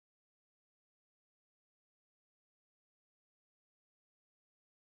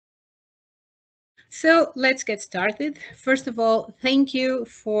So let's get started. First of all, thank you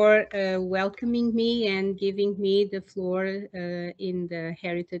for welcoming me and giving me the floor in the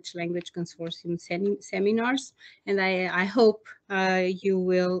Heritage Language Consortium seminars. And I hope you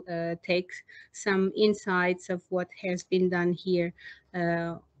will take some insights of what has been done here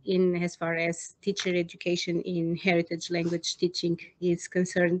in as far as teacher education in heritage language teaching is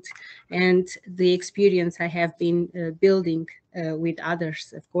concerned, and the experience I have been building with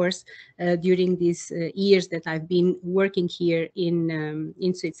others, of course, during these years that I've been working here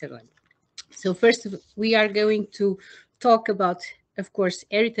in Switzerland. So first, we are going to talk about, of course,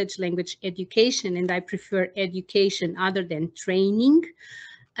 heritage language education, and I prefer education other than training,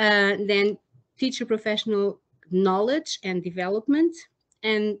 then teacher professional knowledge and development,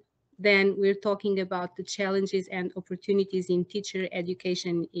 and then we're talking about the challenges and opportunities in teacher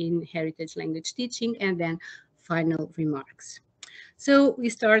education in heritage language teaching, and then final remarks. So we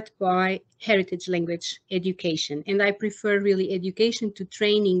start by heritage language education, and I prefer really education to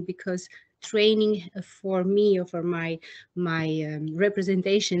training because training for me or for my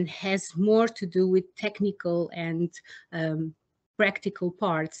representation has more to do with technical and practical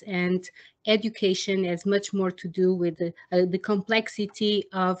parts, and education has much more to do with the complexity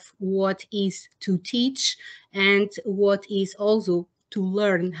of what is to teach and what is also to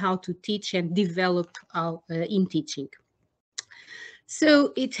learn how to teach and develop in teaching.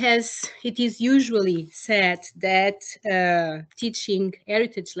 So it is usually said that teaching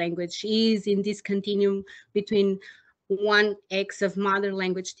heritage language is in this continuum between one X of mother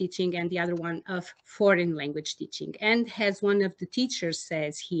language teaching and the other one of foreign language teaching. And as one of the teachers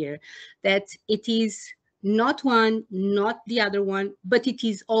says here, that it is not one, not the other one, but it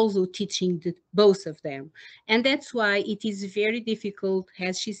is also teaching both of them. And that's why it is very difficult,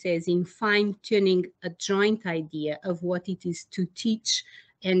 as she says, in fine-tuning a joint idea of what it is to teach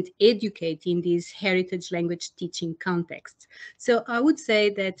and educate in this heritage language teaching context. So I would say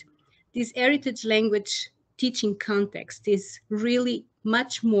that this heritage language teaching context is really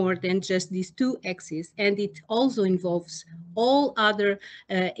much more than just these two axes, and it also involves all other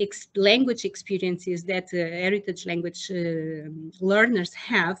language experiences that heritage language learners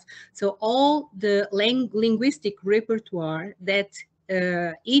have. So all the linguistic repertoire that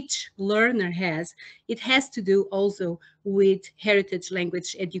each learner has, it has to do also with heritage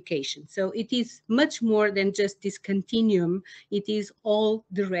language education. So it is much more than just this continuum. It is all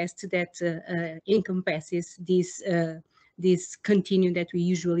the rest that encompasses this continuum that we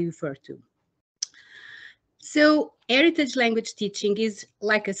usually refer to. So heritage language teaching is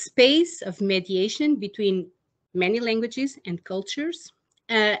like a space of mediation between many languages and cultures,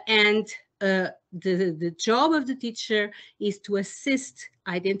 the job of the teacher is to assist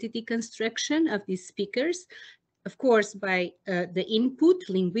identity construction of these speakers, of course, by the input,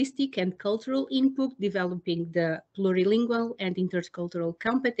 linguistic and cultural input, developing the plurilingual and intercultural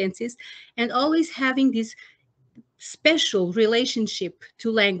competencies, and always having this special relationship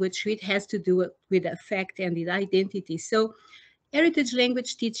to language, which has to do with affect and with identity. So heritage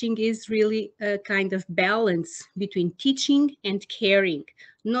language teaching is really a kind of balance between teaching and caring,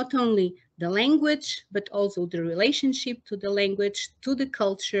 not only the language, but also the relationship to the language, to the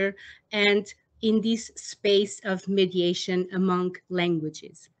culture, and in this space of mediation among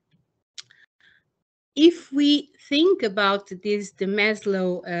languages. If we think about this, the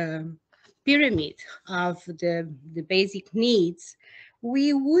Maslow pyramid of the basic needs,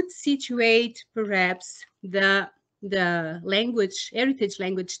 we would situate perhaps the heritage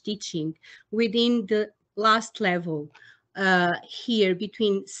language teaching within the last level here,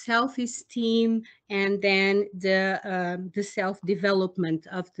 between self-esteem and then the self-development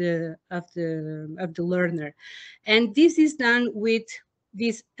of the learner. And this is done with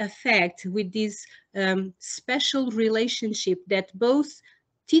this affect, with this special relationship that both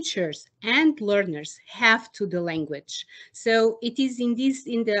teachers and learners have to the language. So it is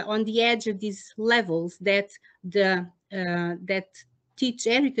on the edge of these levels that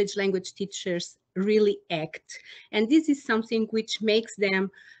heritage language teachers really act. And this is something which makes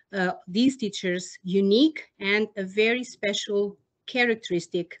them, these teachers, unique and a very special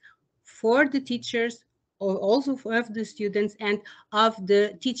characteristic for the teachers, or also of the students and of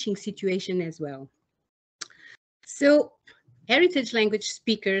the teaching situation as well. So heritage language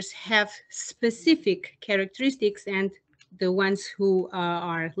speakers have specific characteristics, and the ones who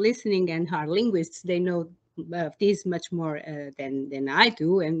are listening and are linguists, they know this much more than I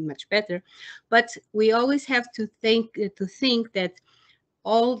do, and much better. But we always have to think that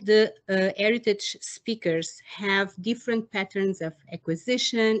all the heritage speakers have different patterns of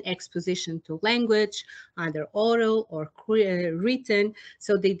acquisition, exposition to language, either oral or written.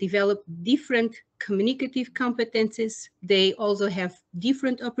 So they develop different communicative competencies. They also have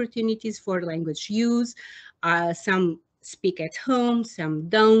different opportunities for language use. Some speak at home, some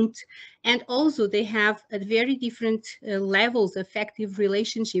don't. And also they have a very different levels of affective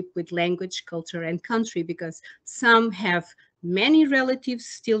relationship with language, culture, and country, because some have many relatives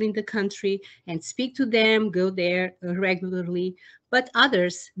still in the country and speak to them, go there regularly, but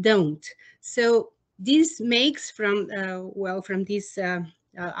others don't. So this makes from these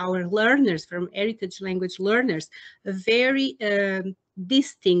our learners, from heritage language learners, a very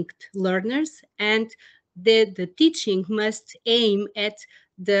distinct learners, and the teaching must aim at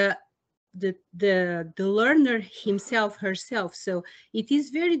the learner himself, herself. So it is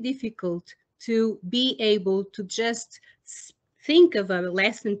very difficult to be able to just think of a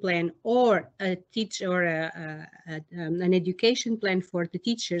lesson plan or a teach or an education plan for the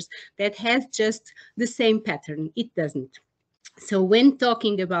teachers that has just the same pattern. It doesn't. So when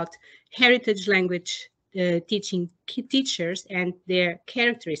talking about heritage language teaching teachers and their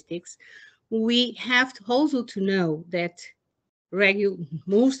characteristics, we have to also to know that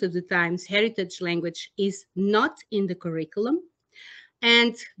most of the times heritage language is not in the curriculum,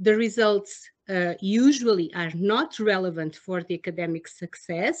 and the results usually are not relevant for the academic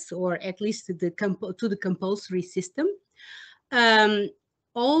success, or at least to the compulsory system.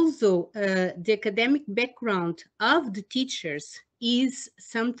 Also, the academic background of the teachers is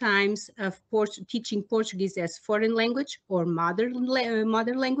sometimes of teaching Portuguese as foreign language or mother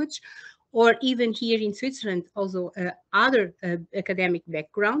language, or even here in Switzerland, also other academic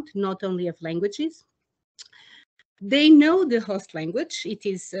background, not only of languages. They know the host language. It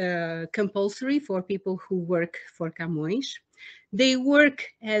is compulsory for people who work for Camões. They work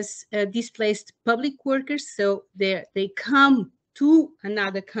as displaced public workers, so they come to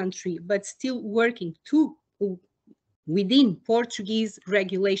another country, but still working within Portuguese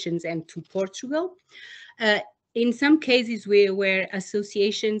regulations and to Portugal. In some cases where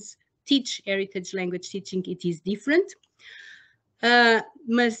associations teach heritage language teaching, it is different.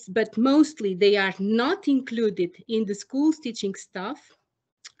 But mostly they are not included in the school's teaching staff,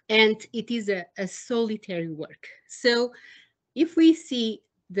 and it is a solitary work. So if we see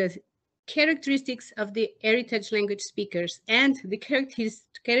the characteristics of the heritage language speakers and the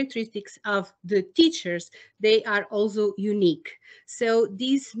characteristics of the teachers, they are also unique. So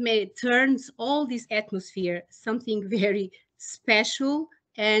this turns all this atmosphere something very special,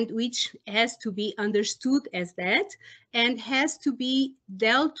 and which has to be understood as that, and has to be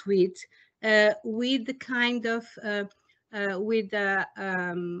dealt with the kind of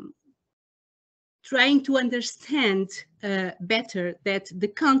trying to understand better that the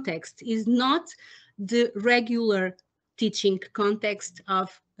context is not the regular teaching context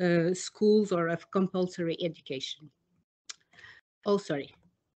of schools or of compulsory education. Oh, sorry.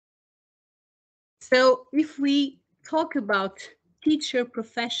 So if we talk about teacher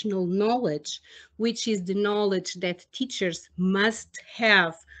professional knowledge, which is the knowledge that teachers must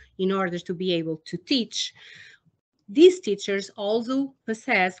have in order to be able to teach, these teachers also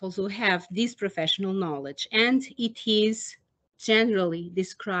have this professional knowledge, and it is generally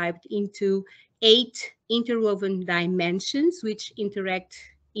described into 8 interwoven dimensions which interact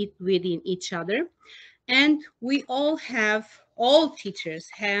within each other. And all teachers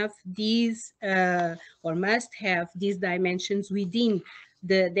have these or must have these dimensions within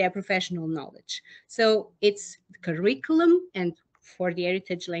their professional knowledge. So it's curriculum, and for the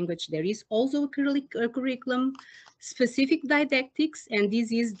heritage language there is also a curriculum, specific didactics, and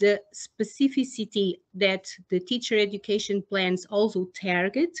this is the specificity that the teacher education plans also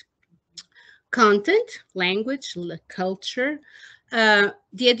target. Content, language, culture,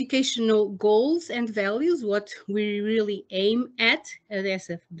 the educational goals and values, what we really aim at as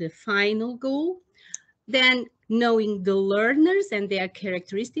the final goal. Then knowing the learners and their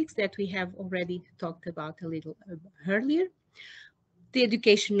characteristics that we have already talked about a little earlier. The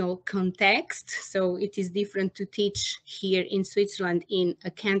educational context, so it is different to teach here in Switzerland in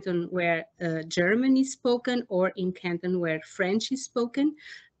a canton where German is spoken, or in canton where French is spoken,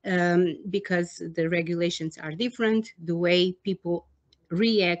 because the regulations are different, the way people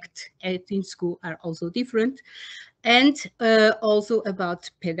react in school are also different. And also about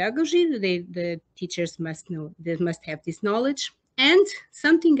pedagogy, the teachers must know, they must have this knowledge. And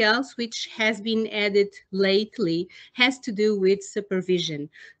something else which has been added lately has to do with supervision.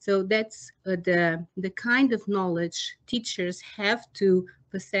 So that's the kind of knowledge teachers have to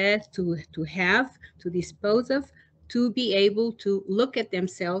possess, to have, to dispose of, to be able to look at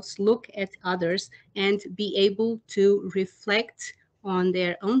themselves, look at others, and be able to reflect on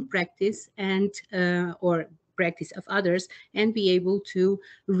their own practice and or practice of others, and be able to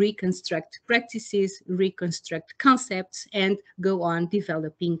reconstruct practices, reconstruct concepts, and go on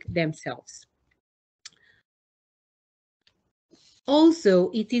developing themselves.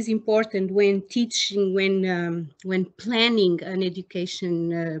 Also, it is important when teaching, when planning an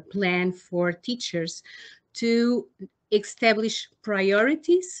education plan for teachers, to establish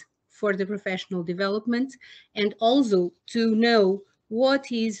priorities for the professional development, and also to know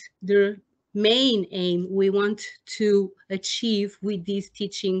what is the main aim we want to achieve with this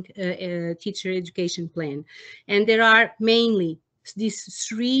teacher education plan. And there are mainly these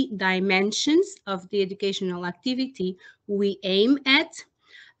three dimensions of the educational activity we aim at.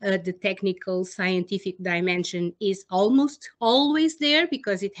 The technical scientific dimension is almost always there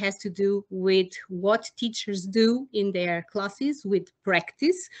because it has to do with what teachers do in their classes, with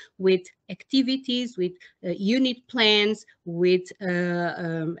practice, with activities, with unit plans, with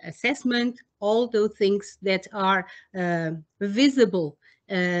assessment, all those things that are visible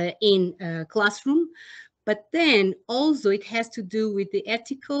in a classroom. But then also it has to do with the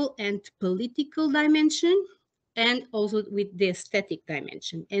ethical and political dimension, and also with the aesthetic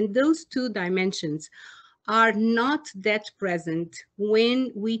dimension. And those two dimensions are not that present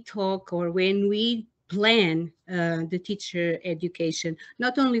when we talk or when we plan the teacher education,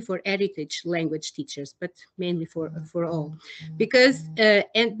 not only for heritage language teachers, but mainly for all. Because,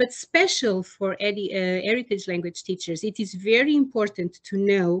 but special for heritage language teachers, it is very important to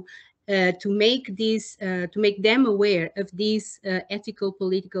know to make them aware of this ethical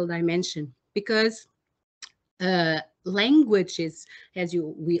political dimension, because languages, as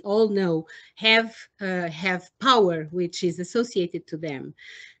we all know, have power which is associated to them,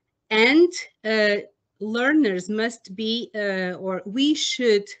 and learners must be, or we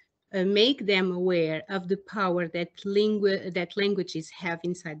should make them aware of the power that languages have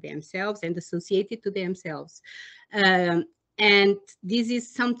inside themselves and associated to themselves. And this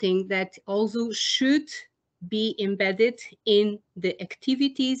is something that also should be embedded in the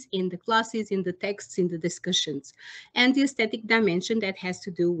activities, in the classes, in the texts, in the discussions. And the aesthetic dimension that has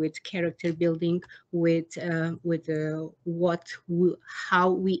to do with character building, with how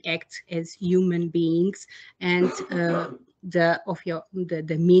we act as human beings, and the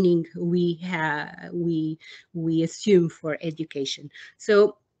meaning we assume for education.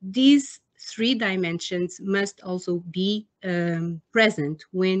 So these three dimensions must also be present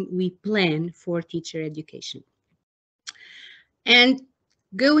when we plan for teacher education. And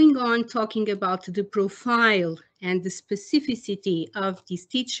going on talking about the profile and the specificity of these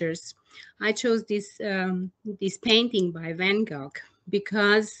teachers, I chose this painting by Van Gogh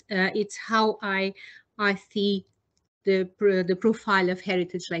because it's how I see the profile of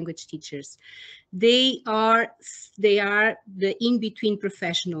heritage language teachers. They are the in-between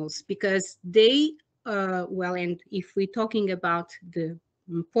professionals, because they well, and if we're talking about the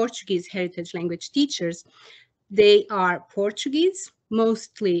Portuguese heritage language teachers, they are Portuguese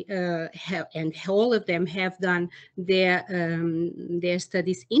mostly, and all of them have done their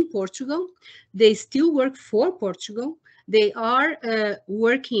studies in Portugal. They still work for Portugal. They are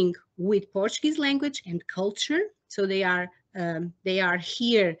working with Portuguese language and culture. So they are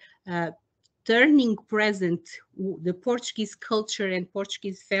here turning present the Portuguese culture and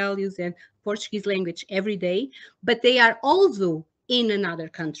Portuguese values and Portuguese language every day. But they are also in another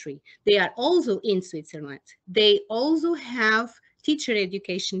country. They are also in Switzerland. They also have teacher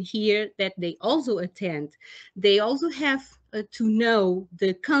education here that they also attend. They also have to know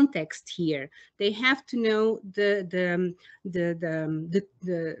the context here. They have to know the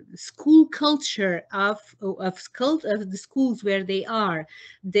school culture of the schools where they are.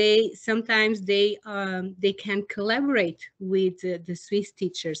 They sometimes they can collaborate with the Swiss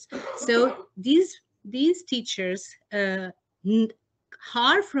teachers. So these teachers are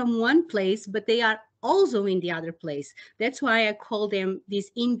from one place, but they are also in the other place. That's why I call them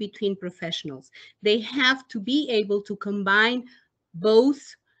these in-between professionals. They have to be able to combine both,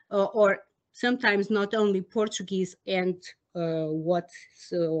 or sometimes not only Portuguese and or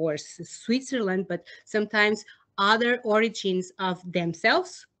Switzerland, but sometimes other origins of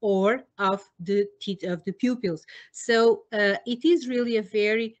themselves or of the pupils. So it is really a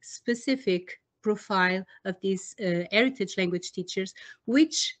very specific profile of these heritage language teachers,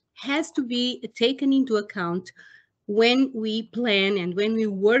 which has to be taken into account when we plan and when we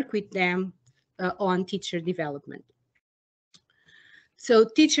work with them on teacher development. So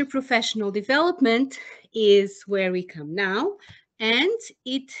teacher professional development is where we come now, and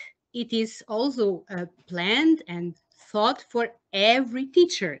it it is also planned and thought for every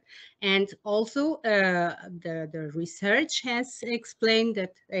teacher. And also the research has explained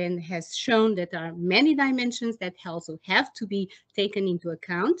that and has shown that there are many dimensions that also have to be taken into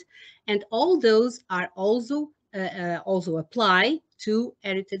account. And all those are also apply to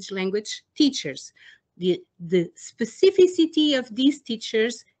heritage language teachers. The specificity of these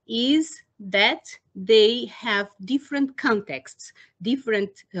teachers is that they have different contexts,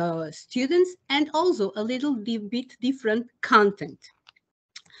 different students, and also a little bit different content.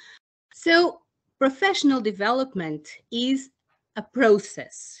 So professional development is a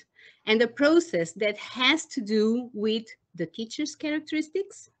process, and a process that has to do with the teacher's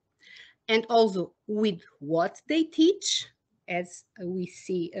characteristics and also with what they teach. As we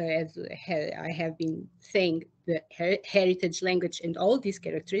see, as I have been saying, the heritage language and all these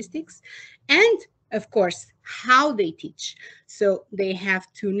characteristics, and of course, how they teach. So they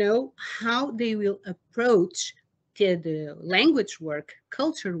have to know how they will approach the language work,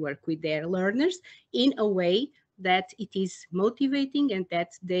 culture work with their learners in a way that it is motivating and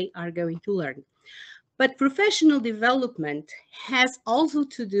that they are going to learn. But professional development has also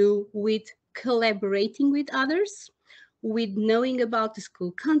to do with collaborating with others, with knowing about the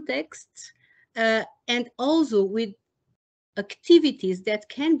school context, and also with activities that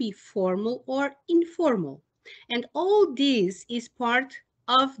can be formal or informal. And all this is part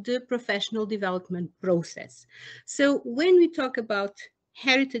of the professional development process. So when we talk about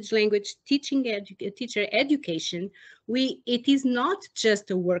heritage language teacher education, it is not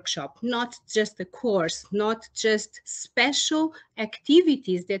just a workshop, not just a course, not just special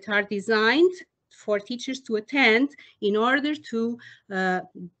activities that are designed for teachers to attend in order to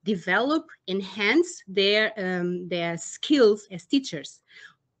develop, enhance their skills as teachers.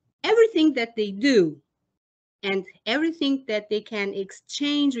 Everything that they do and everything that they can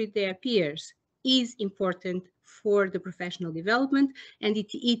exchange with their peers is important for the professional development, and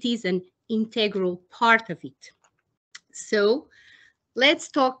it is an integral part of it. So let's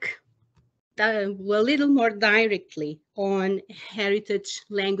talk a little more directly on heritage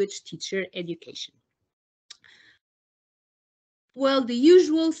language teacher education. Well, the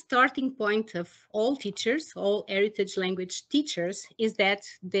usual starting point of all teachers, all heritage language teachers, is that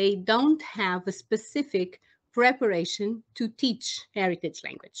they don't have a specific preparation to teach heritage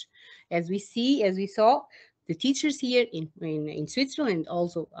language. As we saw, the teachers here in Switzerland, and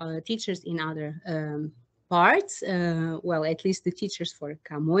also teachers in other parts, well, at least the teachers for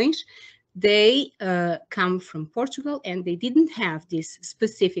Camões, they come from Portugal and they didn't have this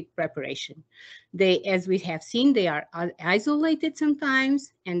specific preparation. They, as we have seen, they are isolated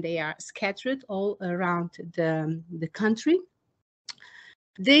sometimes and they are scattered all around the country.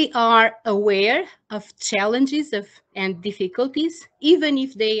 They are aware of challenges and difficulties. Even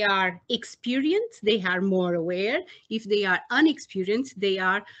if they are experienced, they are more aware. If they are unexperienced, they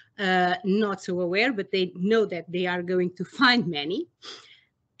are not so aware, but they know that they are going to find many.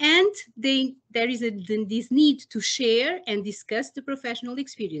 And there is this need to share and discuss the professional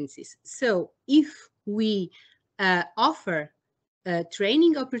experiences. So if we offer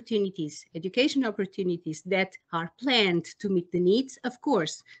training opportunities, education opportunities that are planned to meet the needs, of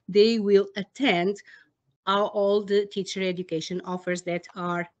course, they will attend all the teacher education offers that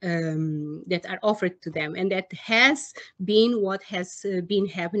are offered to them. And that has been what has been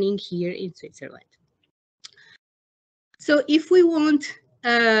happening here in Switzerland. So if we want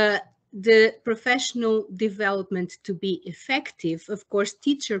the professional development to be effective, of course,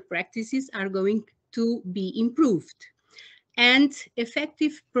 teacher practices are going to be improved. And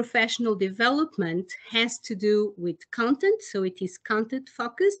effective professional development has to do with content, so it is content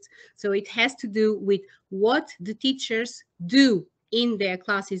focused. So it has to do with what the teachers do in their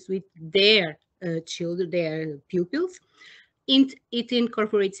classes with their children, their pupils. It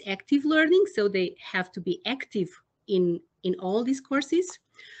incorporates active learning, so they have to be active in all these courses,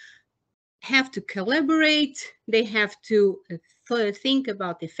 have to collaborate, they have to think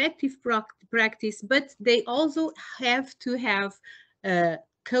about effective practice, but they also have to have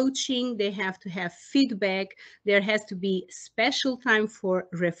coaching, they have to have feedback, there has to be special time for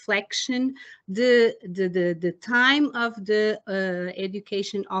reflection. The time of the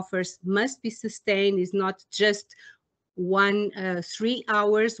education offers must be sustained, is not just 3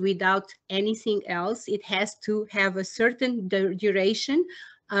 hours without anything else. It has to have a certain duration,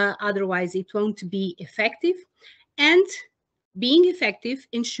 otherwise it won't be effective. And being effective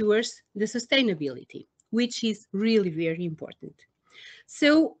ensures the sustainability, which is really very important.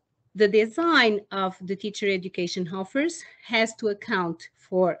 So the design of the teacher education offers has to account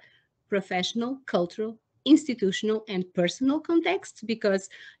for professional, cultural, institutional and personal contexts, because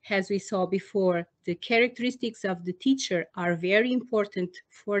as we saw before, the characteristics of the teacher are very important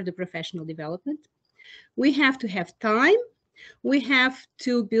for the professional development. We have to have time. We have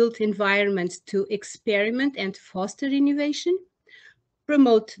to build environments to experiment and foster innovation,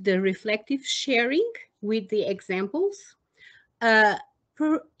 promote the reflective sharing with the examples,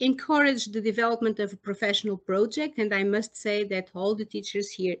 encourage the development of a professional project. And I must say that all the teachers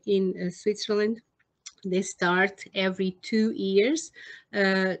here in Switzerland, they start every 2 years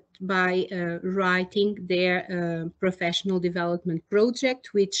by writing their professional development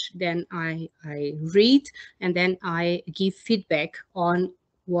project, which then I read, and then I give feedback on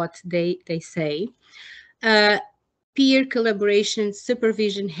what they say. Peer collaboration,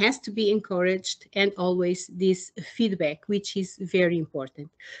 supervision has to be encouraged, and always this feedback, which is very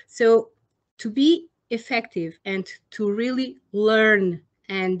important. So to be effective and to really learn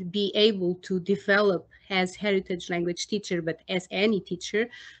and be able to develop as heritage language teacher, but as any teacher,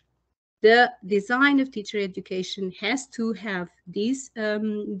 the design of teacher education has to have these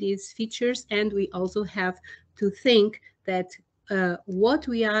features, and we also have to think that what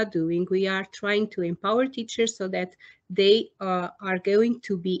we are doing, we are trying to empower teachers so that they are going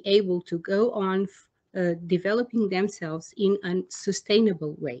to be able to go on developing themselves in a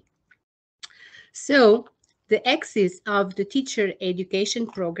sustainable way. So the axis of the teacher education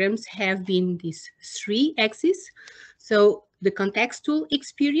programs have been these 3 axes. So the contextual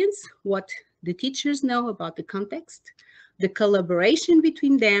experience, what the teachers know about the context, the collaboration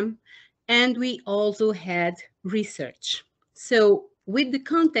between them, and we also had research. So with the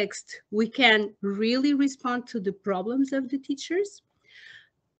context, we can really respond to the problems of the teachers.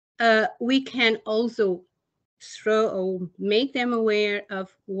 We can also make them aware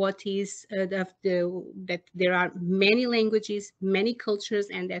of what is that there are many languages, many cultures,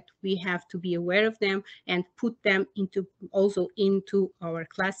 and that we have to be aware of them and put them also into our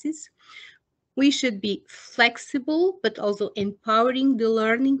classes. We should be flexible, but also empowering the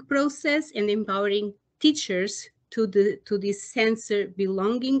learning process and empowering teachers to this sense of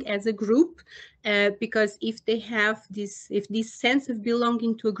belonging as a group, because if this sense of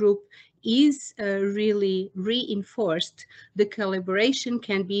belonging to a group is really reinforced, the collaboration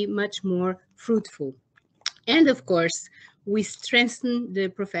can be much more fruitful. And of course, we strengthen the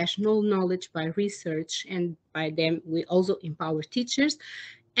professional knowledge by research, and by them we also empower teachers.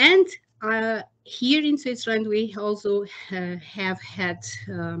 And here in Switzerland, we also have had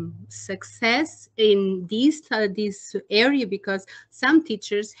success in this area, because some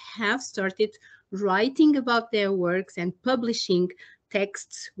teachers have started writing about their works and publishing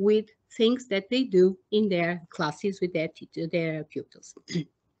texts with things that they do in their classes with their pupils.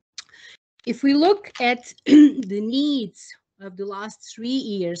 If we look at the needs of the last 3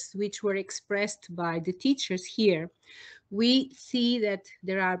 years, which were expressed by the teachers here, we see that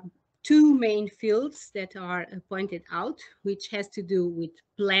there are 2 main fields that are pointed out, which has to do with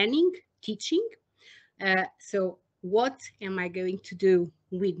planning, teaching. So what am I going to do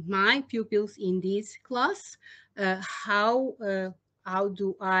with my pupils in this class? How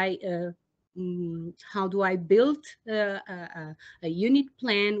do I build a unit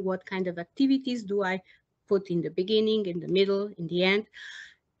plan? What kind of activities do I put in the beginning, in the middle, in the end?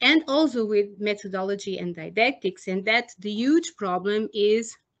 And also with methodology and didactics. And that the huge problem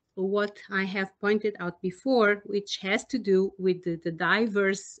is what I have pointed out before, which has to do with the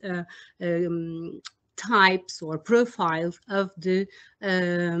diverse types or profiles of the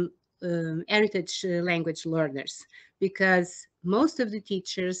heritage language learners, because most of the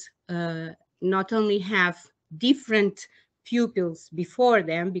teachers not only have different pupils before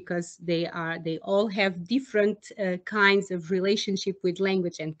them, because they all have different kinds of relationship with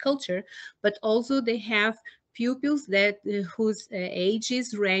language and culture, but also they have pupils that whose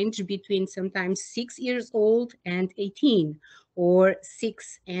ages range between sometimes 6 years old and 18, or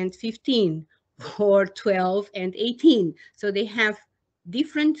 6 and 15, or 12 and 18. So they have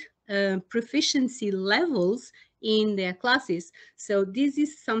different proficiency levels in their classes. So this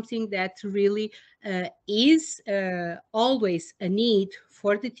is something that really is always a need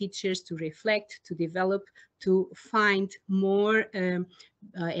for the teachers to reflect, to develop, to find more and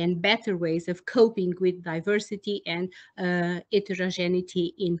better ways of coping with diversity and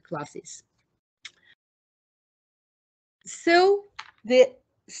heterogeneity in classes. So the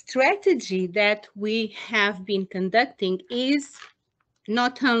strategy that we have been conducting is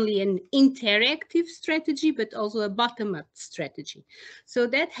not only an interactive strategy, but also a bottom-up strategy. So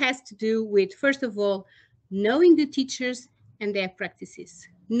that has to do with, first of all, knowing the teachers and their practices.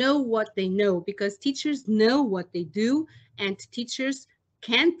 Know what they know, because teachers know what they do, and teachers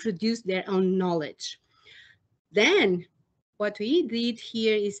can produce their own knowledge. Then what we did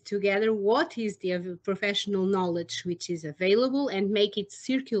here is to gather what is the professional knowledge which is available and make it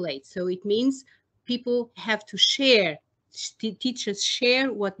circulate. So it means people have to share, teachers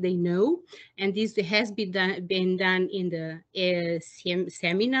share what they know, and this has been done in the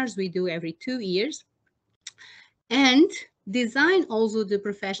seminars we do every 2 years. And design also the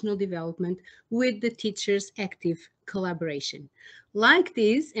professional development with the teachers' active collaboration. Like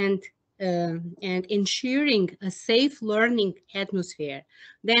this, and ensuring a safe learning atmosphere.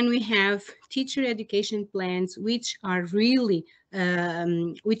 Then we have teacher education plans, which are really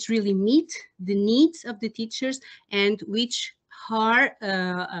which really meet the needs of the teachers, and which are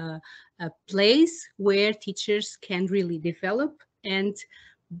a place where teachers can really develop and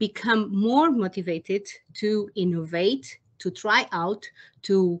become more motivated to innovate, to try out,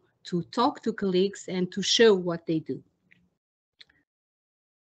 to talk to colleagues, and to show what they do.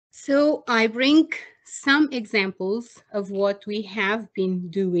 So I bring some examples of what we have been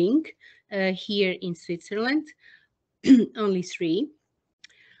doing here in Switzerland, only 3.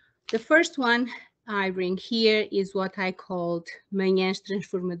 The first one I bring here is what I called Manhãs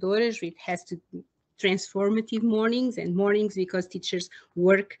Transformadoras. It has to transformative mornings, and mornings because teachers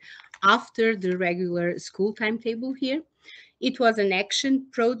work after the regular school timetable here. It was an action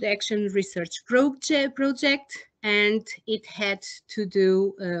research project, and it had to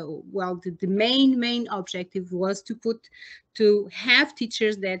do, well, the main objective was to have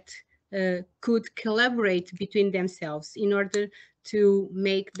teachers that could collaborate between themselves in order to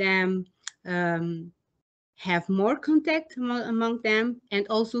make them have more contact among them, and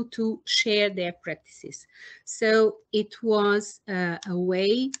also to share their practices. So it was a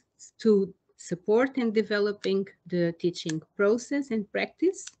way to support and developing the teaching process and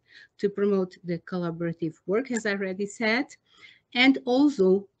practice, to promote the collaborative work, as I already said, and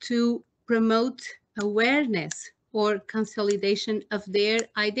also to promote awareness or consolidation of their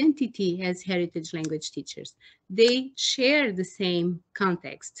identity as heritage language teachers. They share the same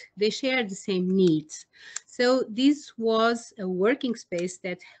context, they share the same needs. So this was a working space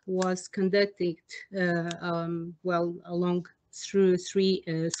that was conducted well along through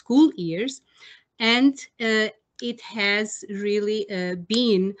 3 school years, and it has really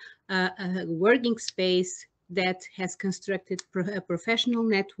been a working space that has constructed a professional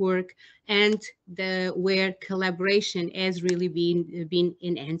network, and where collaboration has really been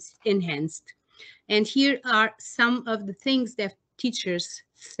enhanced. And here are some of the things that teachers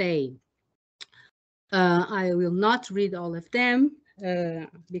say. I will not read all of them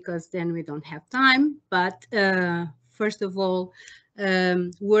because then we don't have time. But first of all,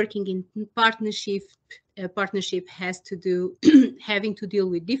 working in partnership has to do having to deal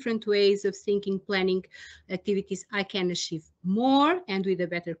with different ways of thinking, planning activities. I can achieve more and with a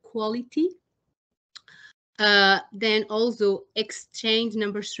better quality. Then also exchange,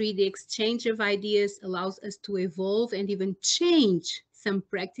 number 3, the exchange of ideas allows us to evolve and even change some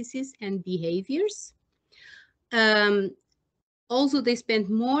practices and behaviors. Also, they spend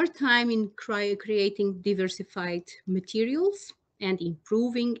more time in creating diversified materials and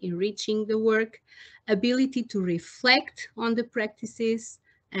improving, enriching the work, ability to reflect on the practices,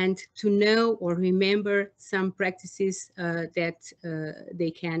 and to know or remember some practices that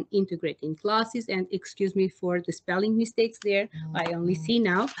they can integrate in classes. And excuse me for the spelling mistakes there, I only see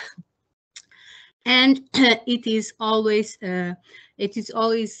now. And it is always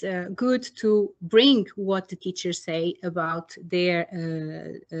good to bring what the teachers say about their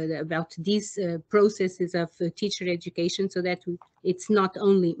about these processes of teacher education, so that it's not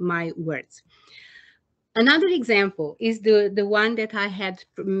only my words. Another example is the one that I had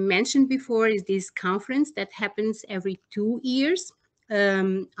mentioned before, is this conference that happens every 2 years.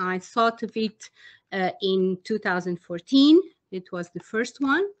 I thought of it in 2014. It was the first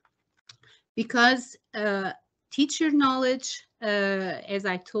one, because teacher knowledge, as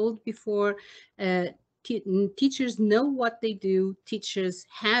I told before, teachers know what they do, teachers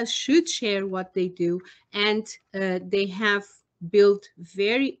should share what they do, and they have built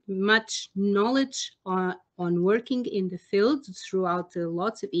very much knowledge on working in the field throughout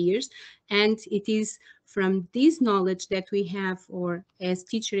lots of years. And it is from this knowledge that we have, or as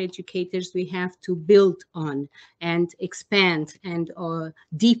teacher educators, we have to build on and expand and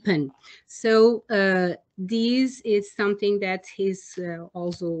deepen. So this is something that is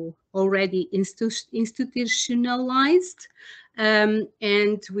also already institutionalized.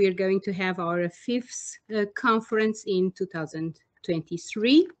 And we are going to have our 5th conference in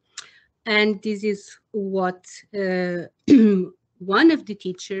 2023. And this is what one of the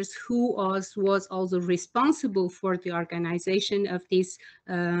teachers who was also responsible for the organization of this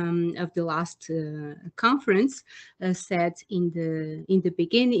of the last conference said in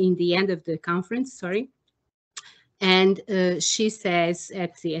the end of the conference, sorry. And she says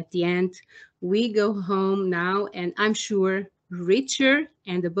at the end, we go home now, and I'm sure richer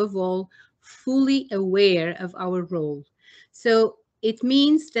and above all fully aware of our role. So it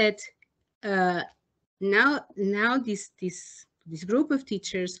means that now this group of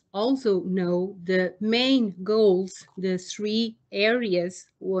teachers also know the main goals, the 3 areas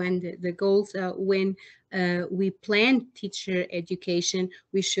when the goals when we plan teacher education.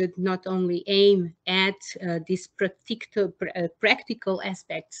 We should not only aim at these practical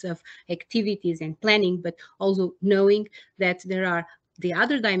aspects of activities and planning, but also knowing that there are the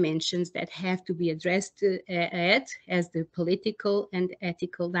other dimensions that have to be addressed as the political and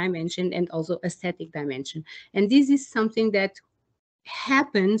ethical dimension, and also aesthetic dimension. And this is something that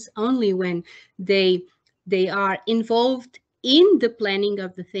happens only when they are involved in the planning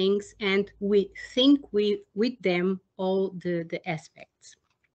of the things, and we think with them all the aspects.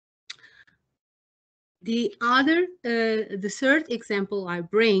 The third example I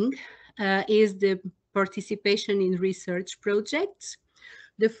bring is the participation in research projects.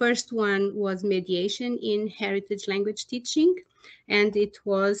 The first one was mediation in heritage language teaching, and it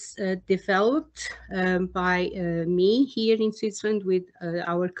was developed by me here in Switzerland with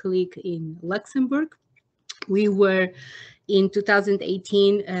our colleague in Luxembourg. We were in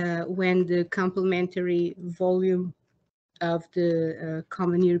 2018 when the complementary volume of the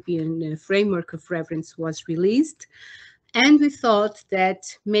Common European Framework of Reference was released. And we thought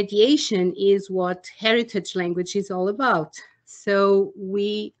that mediation is what heritage language is all about. So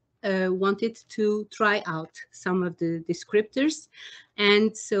we wanted to try out some of the descriptors.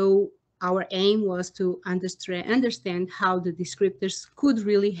 And so our aim was to understand how the descriptors could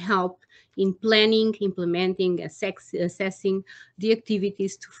really help in planning, implementing, assessing the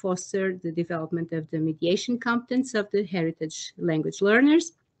activities to foster the development of the mediation competence of the heritage language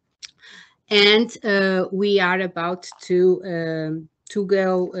learners. And we are about to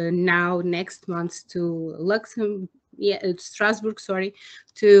go now next month to Strasbourg, sorry,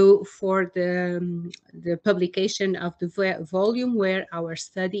 for the publication of the volume where our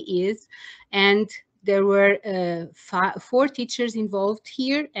study is. And there were 4 teachers involved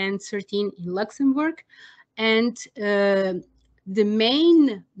here and 13 in Luxembourg. And the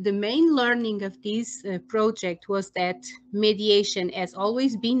main learning of this project was that mediation has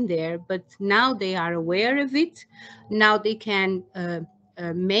always been there, but now they are aware of it. Now they can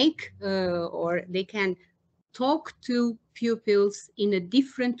make or they can talk to pupils in a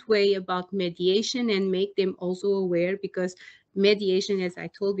different way about mediation and make them also aware, because mediation, as I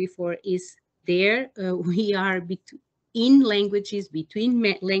told before, is there. We are in languages, between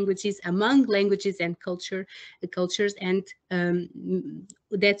languages, among languages and cultures, and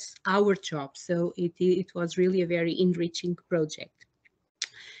that's our job. So it was really a very enriching project.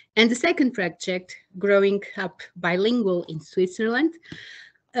 And the second project, Growing Up Bilingual in Switzerland,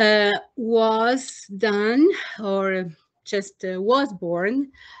 was done, or just was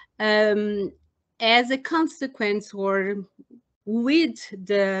born as a consequence, or with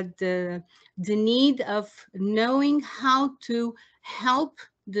the need of knowing how to help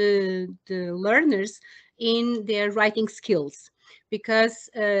the learners in their writing skills, because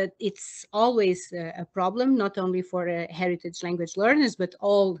it's always a problem, not only for heritage language learners, but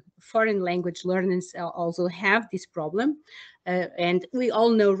all foreign language learners also have this problem. And we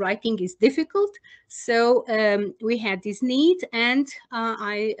all know writing is difficult. So we had this need, and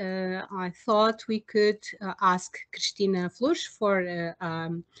I thought we could ask Christina Flusch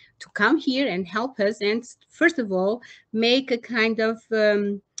to come here and help us, and first of all, make a kind of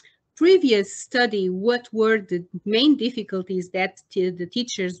previous study. What were the main difficulties that the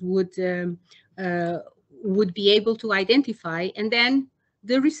teachers would be able to identify, and then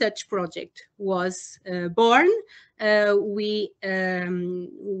the research project was born.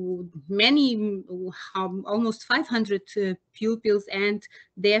 Almost 500 pupils and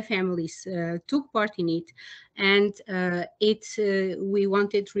their families took part in it, and we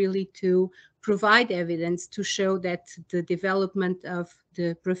wanted really to provide evidence to show that the development of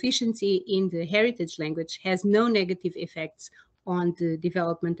the proficiency in the heritage language has no negative effects on the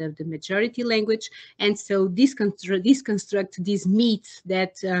development of the majority language. And so deconstruct this myth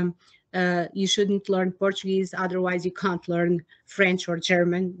that you shouldn't learn Portuguese, otherwise you can't learn French or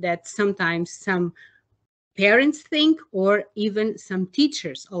German, that sometimes some parents think, or even some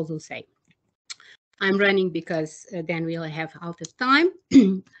teachers also say. I'm running because then we'll have out of time.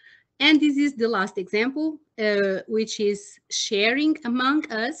 And this is the last example, which is sharing among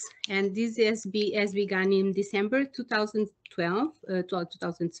us. And this has begun in December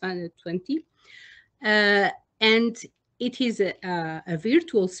 2020. And it is a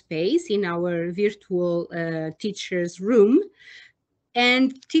virtual space in our virtual teachers' room.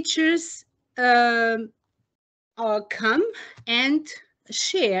 And teachers come and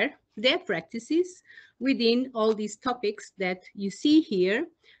share their practices within all these topics that you see here.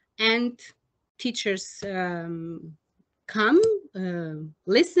 And teachers come,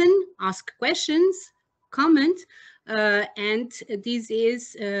 listen, ask questions, comment, and this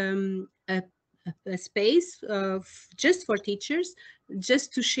is a space just for teachers,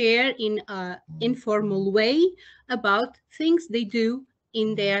 just to share in an informal way about things they do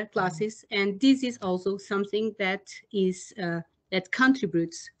in their classes. And this is also something that is that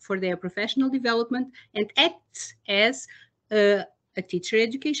contributes for their professional development and acts as a teacher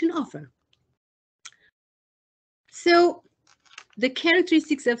education offer. So the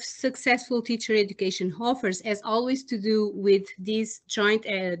characteristics of successful teacher education offers has always to do with this joint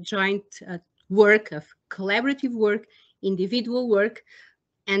work of collaborative work, individual work,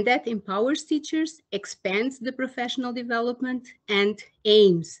 and that empowers teachers, expands the professional development, and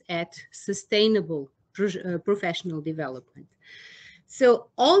aims at sustainable professional development. So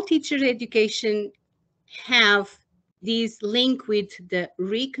all teacher education have this link with the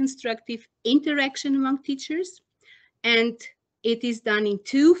reconstructive interaction among teachers, and it is done in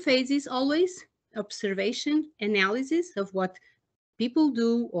two phases always: observation, analysis of what people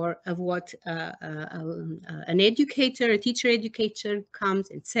do, or of what an educator, a teacher educator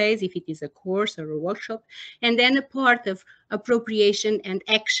comes and says, if it is a course or a workshop, and then a part of appropriation and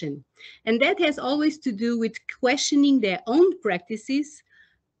action. And that has always to do with questioning their own practices,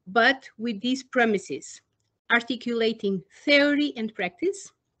 but with these premises: articulating theory and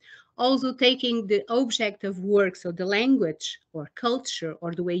practice, also taking the object of work, so the language or culture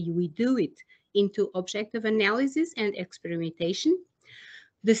or the way we do it, into objective analysis and experimentation.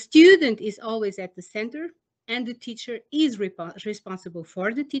 The student is always at the center, and the teacher is responsible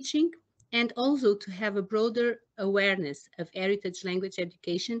for the teaching, and also to have a broader awareness of heritage language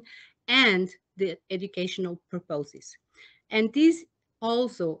education and the educational purposes. And this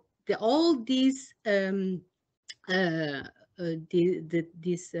also, all these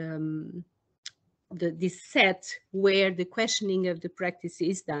this set where the questioning of the practice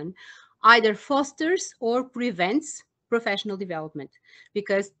is done either fosters or prevents professional development,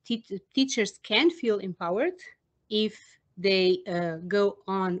 because teachers can feel empowered if they go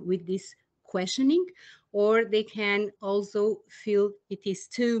on with this questioning, or they can also feel it is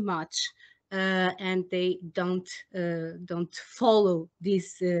too much and they don't follow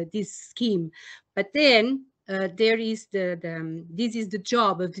this scheme. But then there is this is the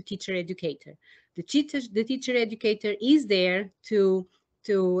job of the teacher educator. The teacher educator is there to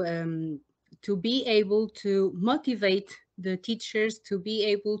be able to motivate the teachers, to be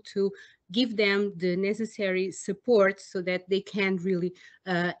able to give them the necessary support so that they can really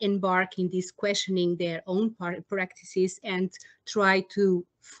embark in this questioning their own practices and try to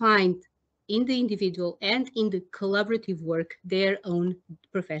find in the individual and in the collaborative work their own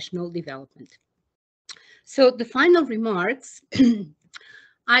professional development. So the final remarks,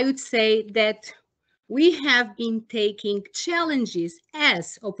 I would say that we have been taking challenges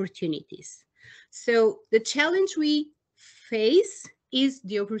as opportunities. So the challenge we face is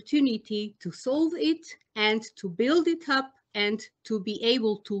the opportunity to solve it and to build it up and to be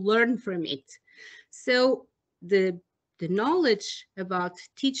able to learn from it. So the knowledge about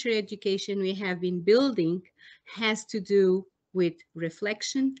teacher education we have been building has to do with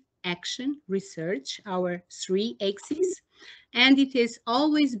reflection, action, research, our three axes. And it is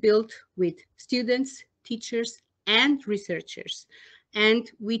always built with students, teachers, and researchers. And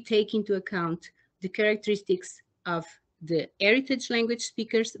we take into account the characteristics of the heritage language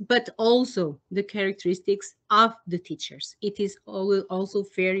speakers, but also the characteristics of the teachers. It is also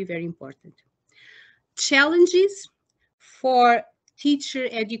very, very important. Challenges for teacher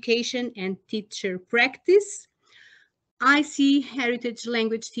education and teacher practice. I see heritage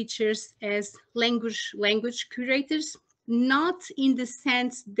language teachers as language curators, not in the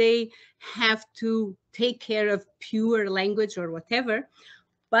sense they have to take care of pure language or whatever,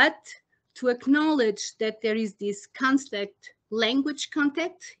 but to acknowledge that there is this constant language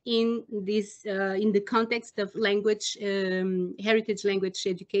contact in this in the context of language heritage language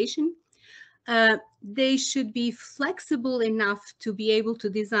education. They should be flexible enough to be able to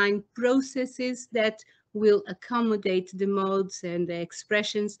design processes that will accommodate the modes and the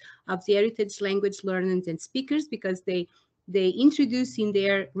expressions of the heritage language learners and speakers, because they they introduce in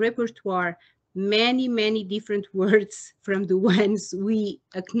their repertoire many, many different words from the ones we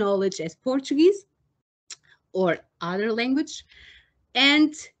acknowledge as Portuguese or other language.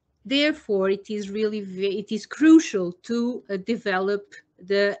 And therefore, it is crucial to develop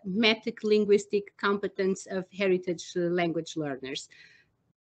the metalinguistic competence of heritage language learners.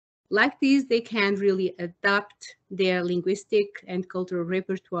 Like this, they can really adapt their linguistic and cultural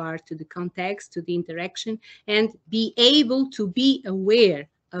repertoire to the context, to the interaction, and be able to be aware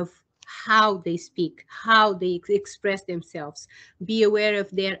of how they speak, how they express themselves, be aware of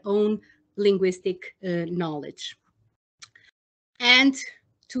their own linguistic knowledge. And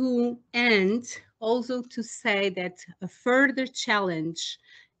to end, also to say that a further challenge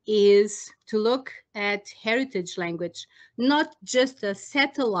is to look at heritage language, not just a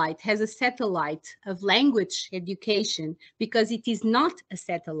satellite, as a satellite of language education, because it is not a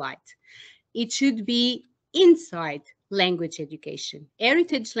satellite. It should be inside language education.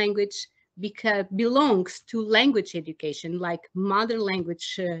 Heritage language belongs to language education, like mother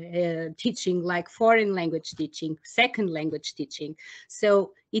language teaching, like foreign language teaching, second language teaching.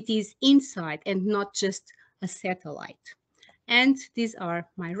 So it is inside and not just a satellite. And these are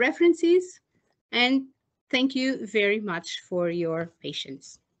my references. And thank you very much for your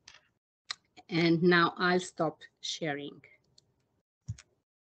patience. And now I'll stop sharing.